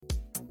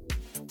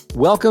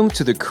Welcome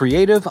to the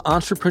Creative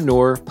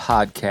Entrepreneur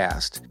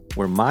Podcast,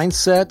 where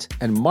mindset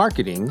and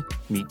marketing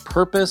meet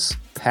purpose,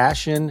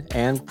 passion,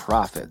 and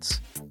profits.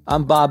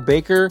 I'm Bob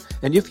Baker,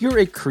 and if you're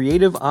a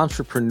creative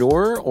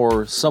entrepreneur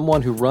or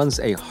someone who runs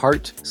a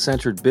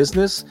heart-centered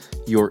business,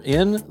 you're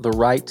in the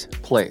right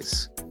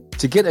place.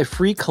 To get a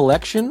free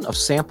collection of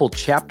sample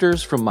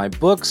chapters from my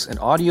books and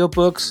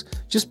audiobooks,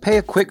 just pay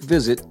a quick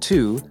visit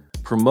to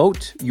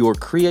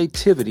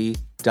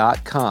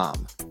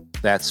promoteyourcreativity.com.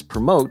 That's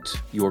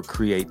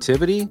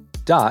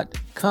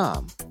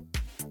promoteyourcreativity.com.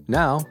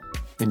 Now,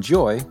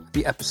 enjoy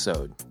the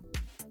episode.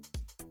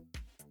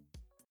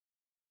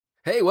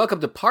 Hey,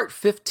 welcome to part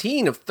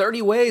 15 of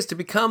 30 Ways to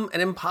Become an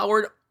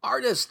Empowered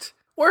Artist.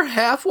 We're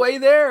halfway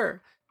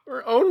there.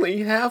 We're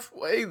only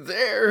halfway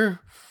there.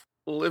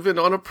 Living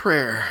on a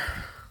prayer.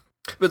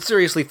 But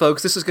seriously,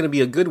 folks, this is going to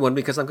be a good one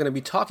because I'm going to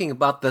be talking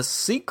about the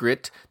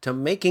secret to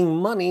making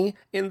money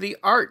in the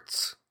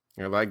arts.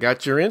 Have I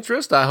got your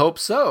interest? I hope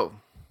so.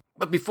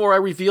 But before I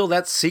reveal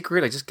that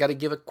secret, I just got to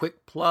give a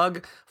quick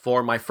plug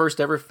for my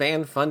first ever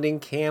fan funding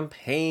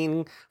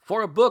campaign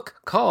for a book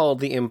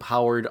called The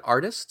Empowered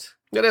Artist.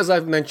 And as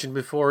I've mentioned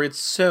before, it's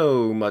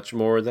so much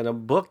more than a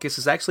book. This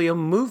is actually a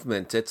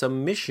movement. It's a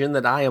mission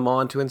that I am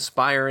on to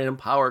inspire and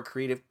empower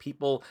creative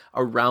people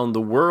around the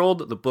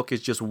world. The book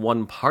is just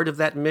one part of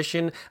that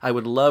mission. I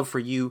would love for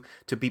you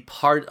to be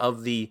part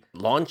of the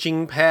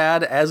launching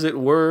pad, as it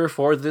were,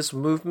 for this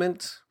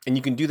movement. And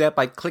you can do that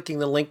by clicking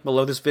the link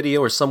below this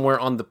video or somewhere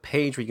on the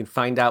page where you can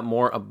find out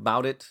more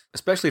about it.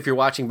 Especially if you're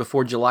watching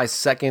before July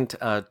 2nd,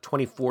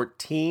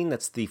 2014.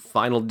 That's the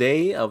final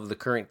day of the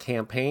current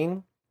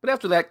campaign. But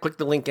after that, click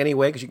the link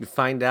anyway because you can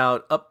find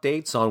out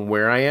updates on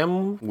where I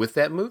am with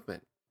that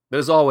movement. But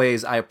as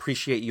always, I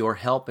appreciate your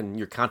help and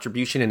your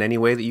contribution in any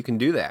way that you can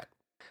do that.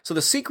 So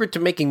the secret to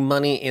making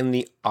money in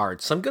the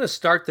arts. I'm going to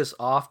start this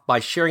off by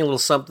sharing a little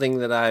something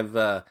that I've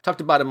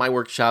talked about in my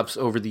workshops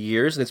over the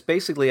years. And it's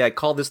basically, I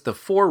call this the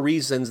 4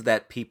 reasons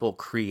that people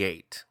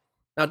create.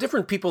 Now,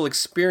 different people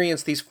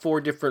experience these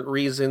 4 different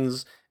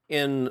reasons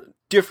in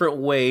different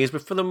ways,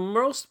 but for the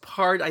most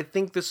part, I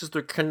think this is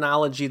the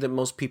chronology that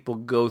most people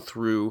go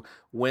through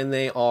when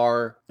they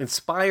are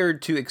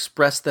inspired to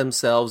express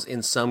themselves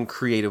in some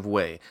creative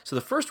way. So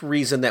the first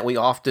reason that we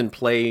often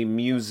play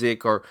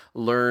music or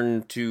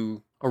learn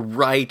to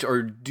write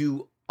or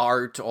do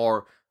art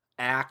or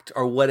act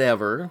or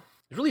whatever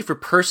is really for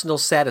personal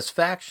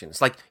satisfaction.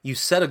 It's like you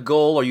set a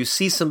goal or you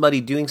see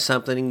somebody doing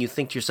something and you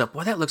think to yourself,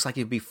 well, that looks like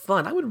it'd be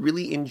fun. I would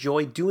really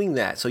enjoy doing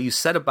that. So you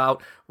set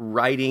about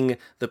writing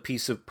the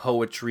piece of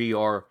poetry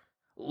or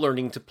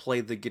learning to play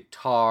the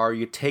guitar.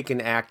 You take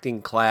an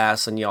acting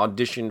class and you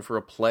audition for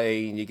a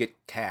play and you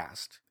get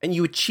cast. And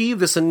you achieve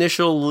this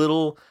initial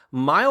little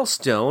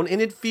milestone and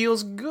it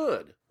feels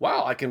good.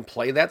 Wow, I can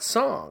play that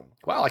song.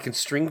 Wow, I can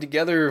string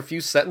together a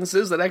few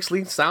sentences that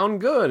actually sound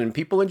good and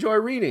people enjoy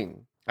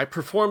reading. I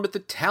performed at the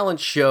talent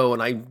show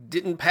and I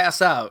didn't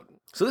pass out.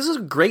 So this is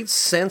a great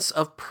sense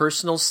of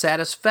personal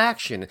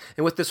satisfaction.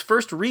 And with this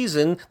first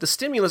reason, the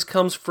stimulus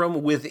comes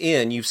from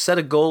within. You've set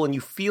a goal and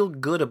you feel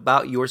good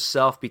about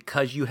yourself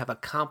because you have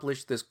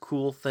accomplished this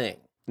cool thing.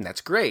 And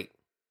that's great.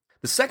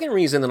 The second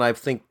reason that I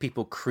think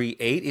people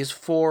create is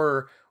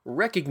for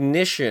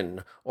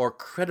recognition or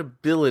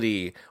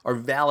credibility or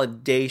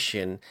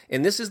validation.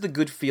 And this is the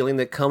good feeling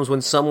that comes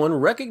when someone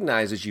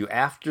recognizes you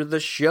after the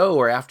show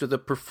or after the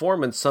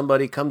performance.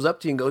 Somebody comes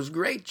up to you and goes,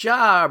 "Great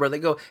job." Or they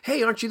go,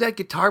 "Hey, aren't you that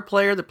guitar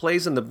player that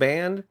plays in the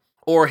band?"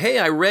 Or, "Hey,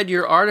 I read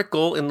your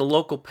article in the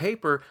local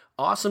paper.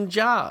 Awesome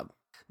job."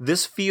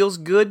 This feels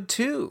good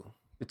too.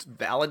 It's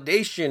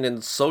validation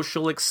and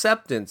social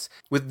acceptance.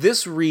 With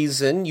this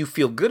reason, you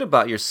feel good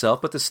about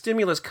yourself, but the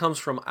stimulus comes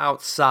from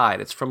outside.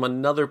 It's from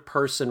another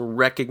person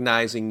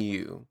recognizing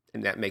you,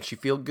 and that makes you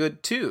feel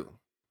good too.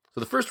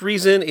 So the first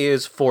reason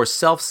is for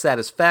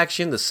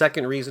self-satisfaction. The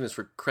second reason is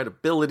for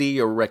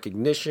credibility or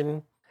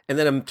recognition. And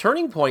then a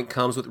turning point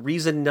comes with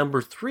reason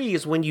number 3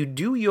 is when you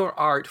do your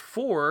art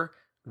for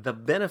the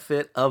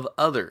benefit of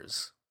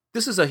others.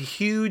 This is a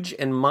huge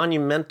and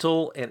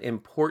monumental and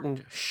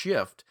important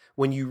shift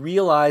when you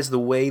realize the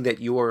way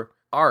that your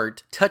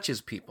art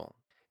touches people.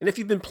 And if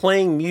you've been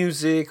playing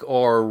music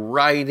or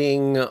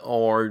writing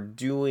or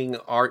doing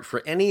art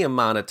for any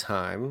amount of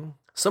time,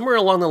 somewhere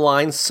along the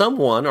line,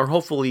 someone, or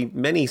hopefully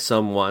many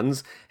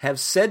someones, have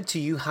said to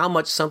you how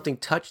much something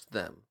touched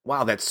them.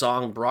 Wow, that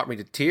song brought me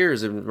to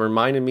tears and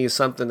reminded me of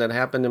something that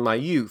happened in my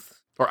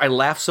youth. Or I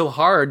laughed so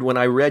hard when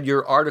I read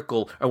your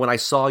article or when I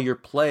saw your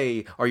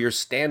play or your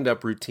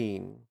stand-up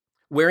routine.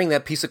 Wearing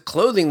that piece of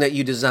clothing that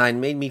you designed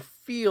made me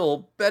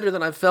feel better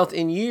than I've felt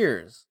in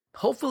years.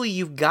 Hopefully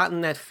you've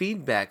gotten that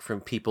feedback from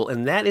people,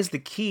 and that is the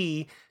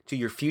key to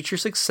your future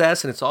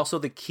success, and it's also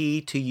the key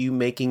to you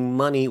making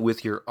money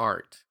with your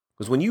art.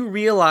 Because when you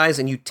realize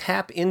and you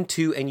tap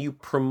into and you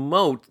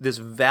promote this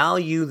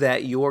value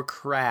that your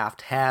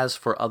craft has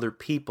for other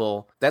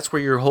people, that's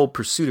where your whole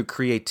pursuit of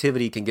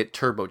creativity can get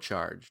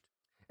turbocharged.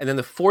 And then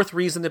the fourth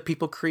reason that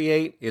people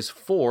create is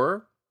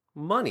for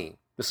money.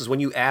 This is when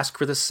you ask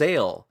for the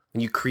sale.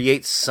 and you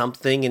create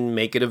something and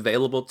make it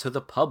available to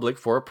the public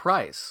for a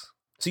price.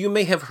 So you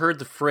may have heard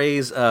the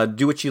phrase,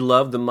 do what you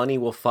love, the money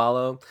will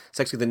follow. It's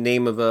actually the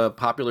name of a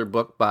popular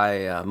book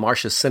by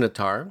Marcia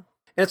Sinitar.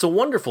 And it's a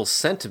wonderful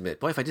sentiment.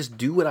 Boy, if I just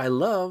do what I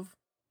love,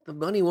 the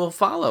money will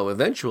follow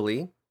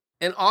eventually.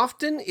 And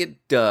often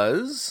it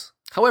does.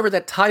 However,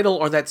 that title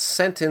or that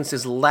sentence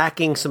is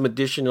lacking some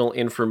additional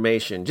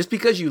information. Just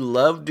because you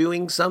love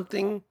doing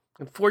something,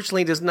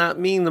 unfortunately, does not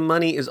mean the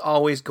money is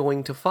always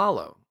going to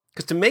follow.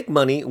 Because to make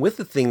money with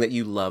the thing that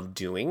you love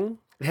doing,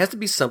 it has to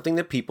be something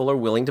that people are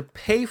willing to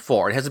pay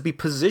for. It has to be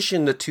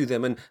positioned to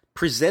them and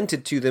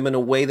presented to them in a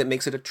way that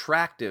makes it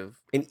attractive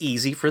and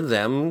easy for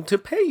them to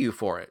pay you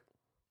for it.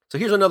 So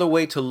here's another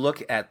way to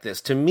look at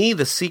this. To me,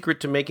 the secret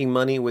to making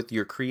money with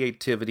your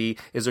creativity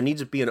is there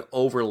needs to be an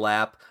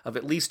overlap of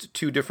at least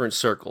two different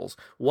circles.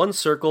 One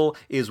circle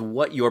is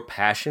what you're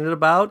passionate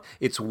about.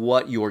 It's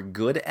what you're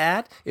good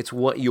at. It's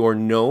what you're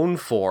known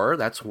for.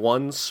 That's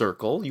one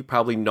circle. You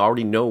probably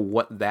already know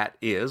what that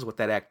is, what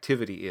that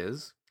activity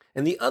is.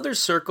 And the other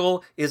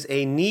circle is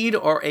a need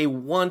or a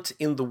want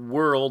in the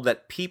world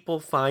that people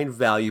find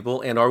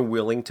valuable and are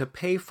willing to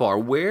pay for.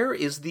 Where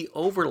is the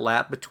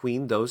overlap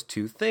between those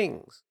two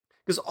things?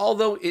 Because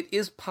although it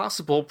is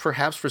possible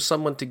perhaps for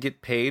someone to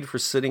get paid for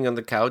sitting on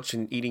the couch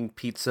and eating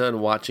pizza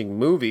and watching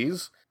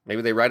movies,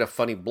 maybe they write a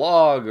funny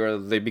blog or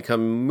they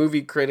become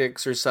movie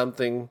critics or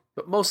something,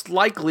 but most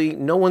likely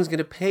no one's going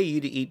to pay you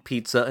to eat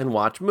pizza and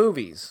watch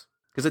movies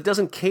because it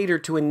doesn't cater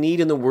to a need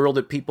in the world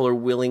that people are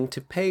willing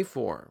to pay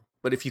for.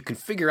 But if you can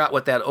figure out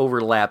what that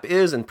overlap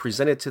is and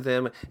present it to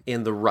them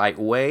in the right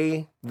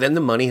way, then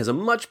the money has a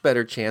much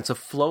better chance of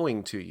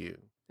flowing to you.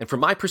 And from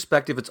my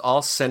perspective, it's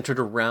all centered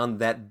around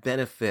that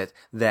benefit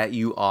that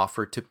you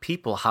offer to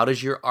people. How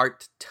does your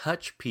art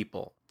touch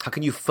people? How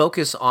can you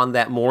focus on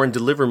that more and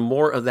deliver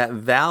more of that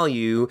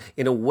value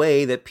in a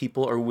way that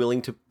people are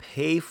willing to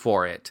pay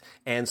for it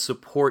and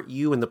support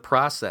you in the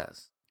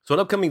process? So in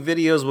upcoming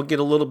videos, we'll get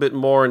a little bit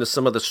more into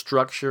some of the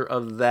structure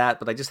of that,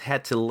 but I just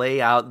had to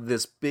lay out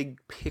this big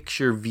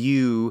picture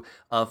view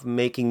of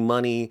making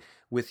money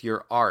with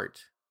your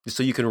art, just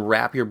so you can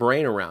wrap your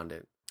brain around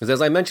it. Because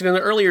as I mentioned in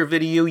an earlier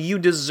video, you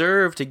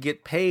deserve to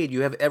get paid.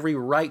 You have every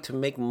right to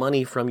make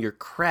money from your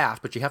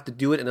craft, but you have to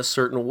do it in a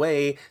certain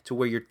way to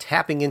where you're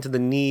tapping into the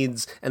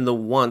needs and the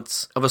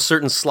wants of a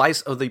certain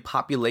slice of the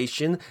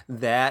population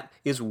that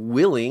is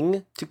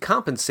willing to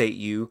compensate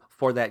you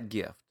for that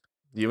gift.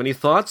 Do you have any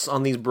thoughts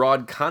on these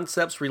broad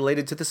concepts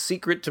related to the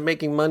secret to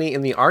making money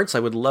in the arts? I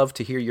would love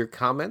to hear your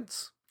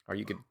comments, or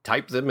you could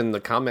type them in the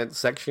comment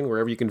section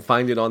wherever you can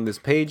find it on this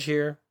page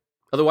here.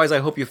 Otherwise, I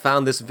hope you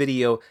found this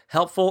video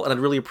helpful, and I'd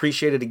really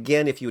appreciate it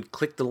again if you would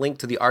click the link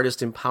to the Artist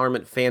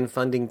Empowerment Fan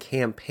Funding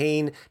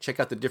Campaign. Check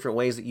out the different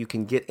ways that you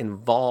can get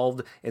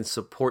involved and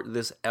support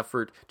this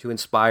effort to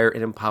inspire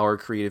and empower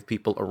creative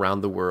people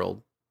around the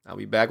world. I'll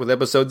be back with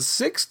episode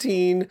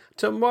 16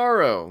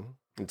 tomorrow.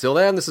 Until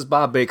then, this is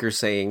Bob Baker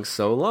saying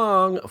so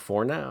long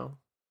for now.